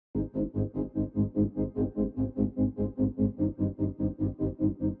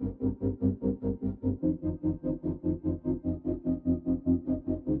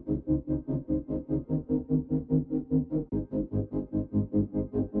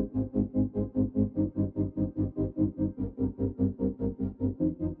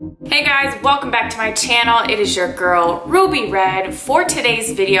Hey guys, welcome back to my channel. It is your girl Ruby Red. For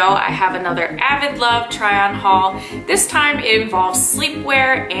today's video, I have another Avidlove try-on haul. This time it involves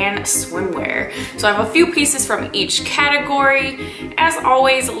sleepwear and swimwear. So I have a few pieces from each category. As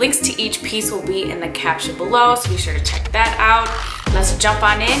always, links to each piece will be in the caption below, so be sure to check that out. Let's jump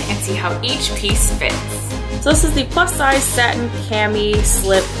on in and see how each piece fits. So this is the plus size satin cami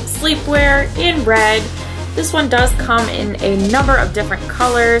slip sleepwear in red. This one does come in a number of different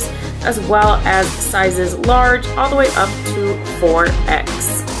colors, as well as sizes large all the way up to 4X.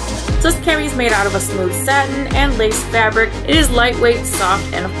 So this cami is made out of a smooth satin and lace fabric. It is lightweight,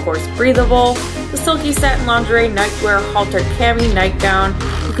 soft, and of course breathable. The silky satin lingerie nightwear halter cami nightgown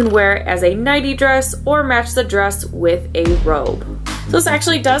you can wear as a nightie dress or match the dress with a robe. So this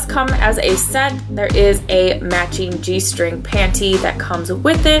actually does come as a set. There is a matching G-string panty that comes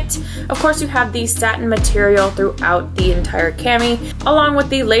with it. Of course, you have the satin material throughout the entire cami, along with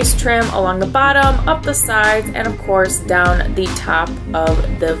the lace trim along the bottom, up the sides, and of course down the top of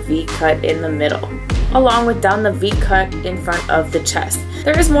the V-cut in the middle, along with down the V-cut in front of the chest.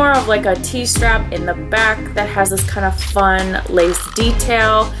 There is more of like a T-strap in the back that has this kind of fun lace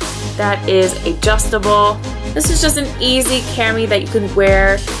detail that is adjustable. This is just an easy cami that you can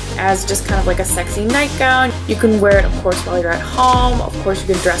wear as just kind of like a sexy nightgown. You can wear it, of course, while you're at home. Of course,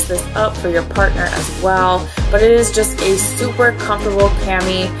 you can dress this up for your partner as well. But it is just a super comfortable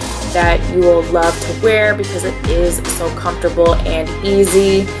cami that you will love to wear because it is so comfortable and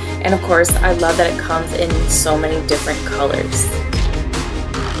easy. And of course, I love that it comes in so many different colors.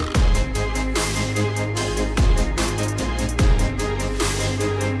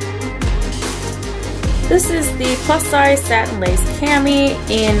 This is the plus size satin lace cami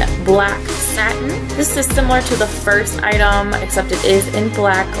in black satin. This is similar to the first item, except it is in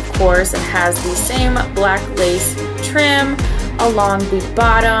black, of course, and has the same black lace trim along the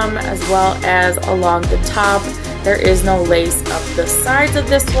bottom as well as along the top. There is no lace up the sides of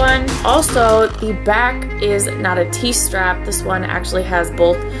this one. Also, the back is not a T-strap. This one actually has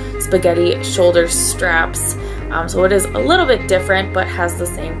both spaghetti shoulder straps. So it is a little bit different, but has the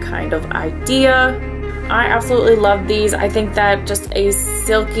same kind of idea. I absolutely love these. I think that just a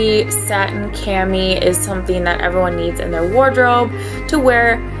silky satin cami is something that everyone needs in their wardrobe to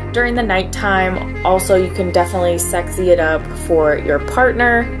wear during the nighttime. Also, you can definitely sexy it up for your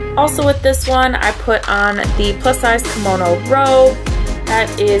partner. Also with this one, I put on the plus size kimono robe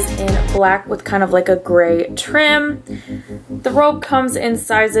that is in black with kind of like a gray trim. The robe comes in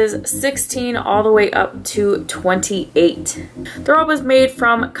sizes 16 all the way up to 28. The robe is made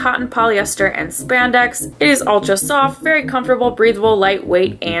from cotton, polyester, and spandex. It is ultra soft, very comfortable, breathable,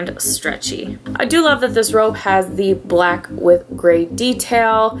 lightweight, and stretchy. I do love that this robe has the black with gray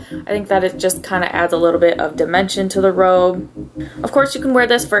detail. I think that it just kind of adds a little bit of dimension to the robe. Of course, you can wear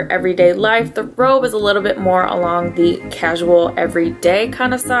this for everyday life. The robe is a little bit more along the casual, everyday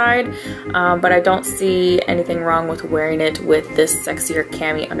kind of side, but I don't see anything wrong with wearing it with this sexier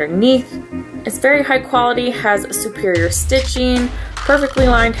cami underneath. It's very high quality, has superior stitching, perfectly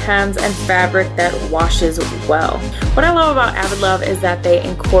lined hems, and fabric that washes well. What I love about Avidlove is that they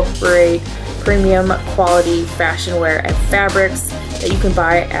incorporate premium quality fashion wear and fabrics that you can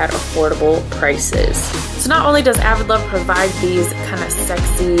buy at affordable prices. So not only does Avidlove provide these kind of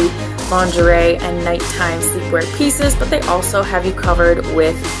sexy lingerie and nighttime sleepwear pieces, but they also have you covered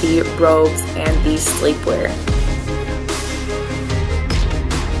with the robes and the sleepwear.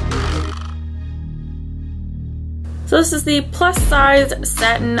 So this is the plus size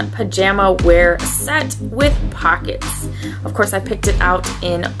satin pajama wear set with pockets. Of course, I picked it out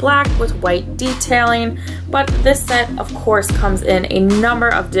in black with white detailing, but this set of course comes in a number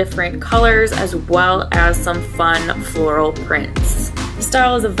of different colors as well as some fun floral prints. The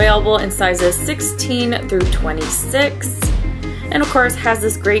style is available in sizes 16 through 26, and of course has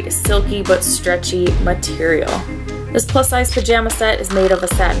this great silky but stretchy material. This plus size pajama set is made of a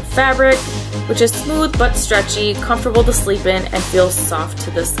satin fabric, which is smooth but stretchy, comfortable to sleep in, and feels soft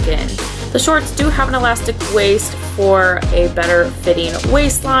to the skin. The shorts do have an elastic waist for a better fitting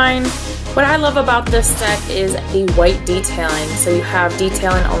waistline. What I love about this set is the white detailing. So you have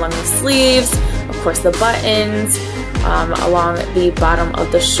detailing along the sleeves, of course the buttons, along the bottom of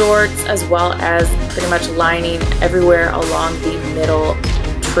the shorts, as well as pretty much lining everywhere along the middle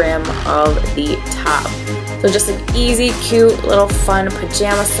trim of the top. So just an easy, cute, little fun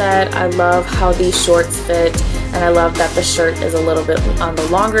pajama set. I love how these shorts fit, and I love that the shirt is a little bit on the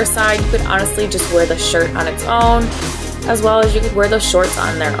longer side. You could honestly just wear the shirt on its own, as well as you could wear those shorts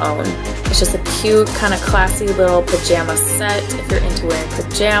on their own. It's just a cute, kind of classy little pajama set if you're into wearing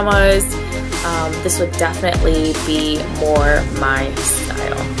pajamas. This would definitely be more my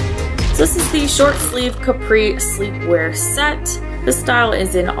style. So this is the short sleeve Capri sleepwear set. The style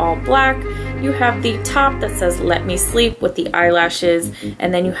is in all black. You have the top that says "Let Me Sleep" with the eyelashes,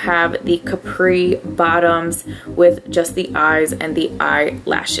 and then you have the Capri bottoms with just the eyes and the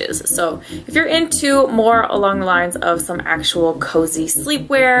eyelashes. So if you're into more along the lines of some actual cozy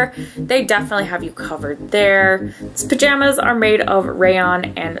sleepwear, they definitely have you covered there. These pajamas are made of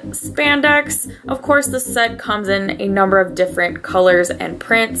rayon and spandex. Of course, the set comes in a number of different colors and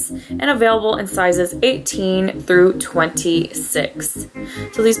prints and available in sizes 18 through 26.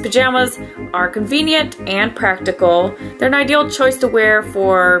 So these pajamas are convenient and practical. They're an ideal choice to wear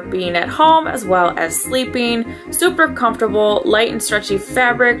for being at home as well as sleeping. Super comfortable, light and stretchy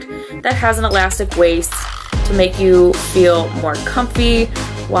fabric that has an elastic waist to make you feel more comfy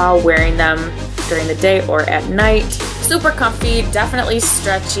while wearing them during the day or at night. Super comfy, definitely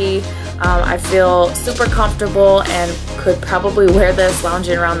stretchy. I feel super comfortable and could probably wear this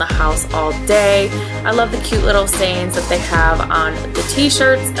lounging around the house all day. I love the cute little sayings that they have on the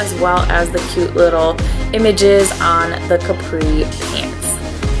t-shirts as well as the cute little images on the Capri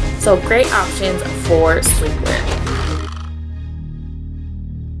pants. So great options for sleepwear.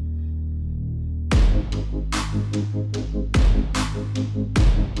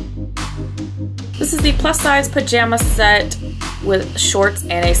 This is the plus size pajama set with shorts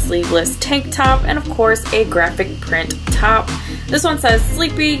and a sleeveless tank top, and of course a graphic print top. This one says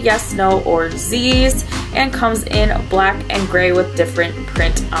sleepy, yes, no, or Z's, and comes in black and gray with different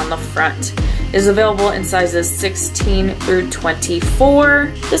print on the front. It is available in sizes 16 through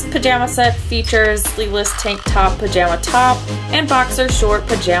 24. This pajama set features sleeveless tank top, and boxer short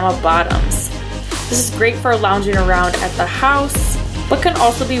pajama bottoms. This is great for lounging around at the house, but can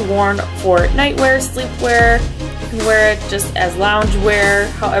also be worn for nightwear, sleepwear. You can wear it just as loungewear,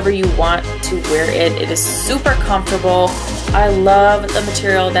 however you want to wear it. It is super comfortable. I love the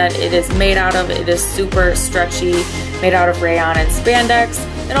material that it is made out of. It is super stretchy, made out of rayon and spandex.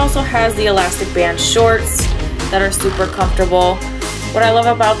 It also has the elastic band shorts that are super comfortable. What I love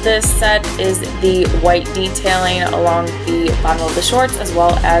about this set is the white detailing along the bottom of the shorts as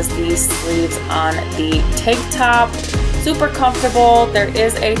well as the sleeves on the tank top. Super comfortable. There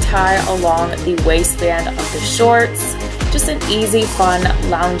is a tie along the waistband of the shorts. Just an easy, fun,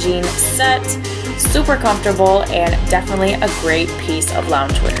 lounging set. Super comfortable and definitely a great piece of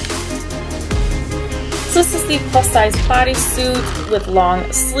loungewear. So this is the plus size bodysuit with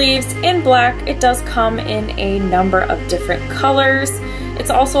long sleeves in black. It does come in a number of different colors.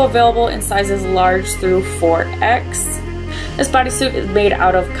 It's also available in sizes large through 4X. This bodysuit is made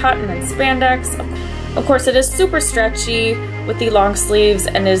out of cotton and spandex. Of course, it is super stretchy with the long sleeves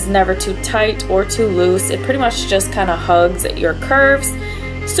and is never too tight or too loose. It pretty much just kind of hugs your curves.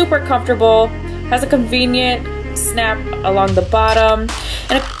 Super comfortable, has a convenient snap along the bottom,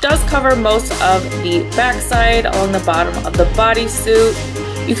 and it does cover most of the backside along the bottom of the bodysuit.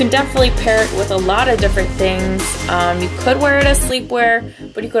 You can definitely pair it with a lot of different things. You could wear it as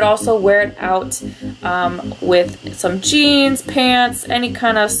sleepwear, but you could also wear it out with some jeans, pants, any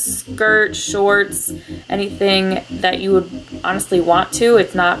kind of skirt, shorts, anything that you would honestly want to.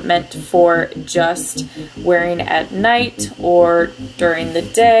 It's not meant for just wearing at night or during the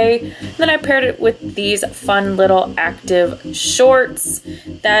day. And then I paired it with these fun little active shorts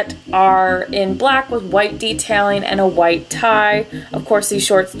that are in black with white detailing and a white tie. Of course, these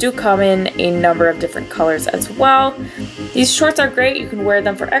shorts do come in a number of different colors as well. These shorts are great. You can wear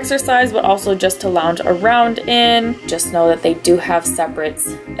them for exercise, but also just to lounge around in. Just know that they do have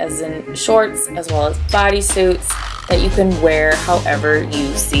separates, as in shorts as well as bodysuits, that you can wear however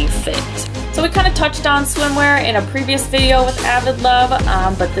you see fit. So we kind of touched on swimwear in a previous video with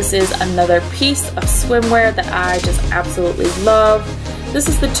Avidlove, but this is another piece of swimwear that I just absolutely love. This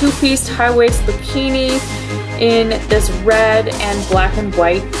is the two-piece high-waist bikini in this red and black and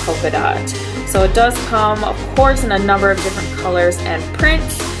white polka dot. So it does come, of course, in a number of different colors and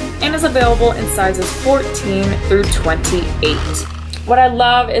prints, and is available in sizes 14 through 28. What I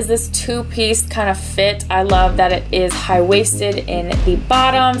love is this two-piece kind of fit. I love that it is high-waisted in the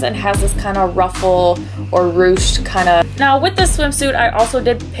bottoms and has this kind of ruffle or ruched kind of. Now with this swimsuit, I also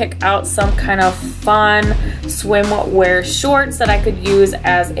did pick out some kind of fun swimwear shorts that I could use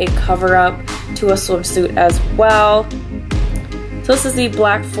as a cover-up to a swimsuit as well. So this is the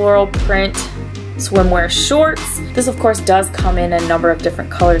black floral print swimwear shorts. This of course does come in a number of different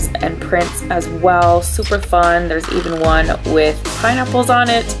colors and prints as well. Super fun. There's even one with pineapples on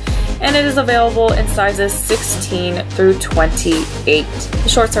it. and it is available in sizes 16 through 28. The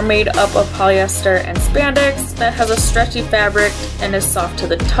shorts are made up of polyester and spandex that has a stretchy fabric and is soft to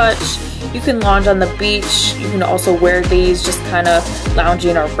the touch. You can lounge on the beach. You can also wear these just kind of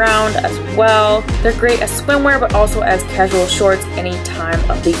lounging around as well. They're great as swimwear, but also as casual shorts any time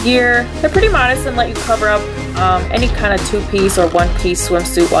of the year. They're pretty modest and let you cover up any kind of two-piece or one-piece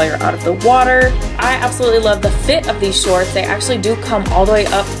swimsuit while you're out of the water. I absolutely love the fit of these shorts. They actually do come all the way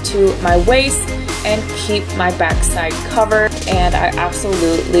up to my waist and keep my backside covered, and I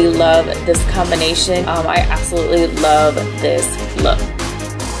absolutely love this combination. I absolutely love this look.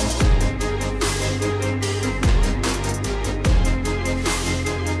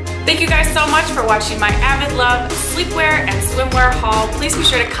 Thank you guys so much for watching my Avidlove sleepwear and swimwear haul. Please be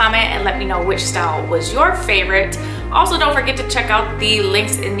sure to comment and let me know which style was your favorite. Also, don't forget to check out the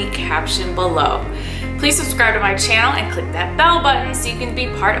links in the caption below. Please subscribe to my channel and click that bell button so you can be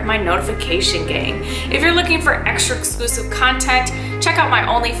part of my notification gang. If you're looking for extra exclusive content, check out my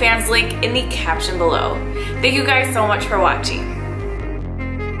OnlyFans link in the caption below. Thank you guys so much for watching.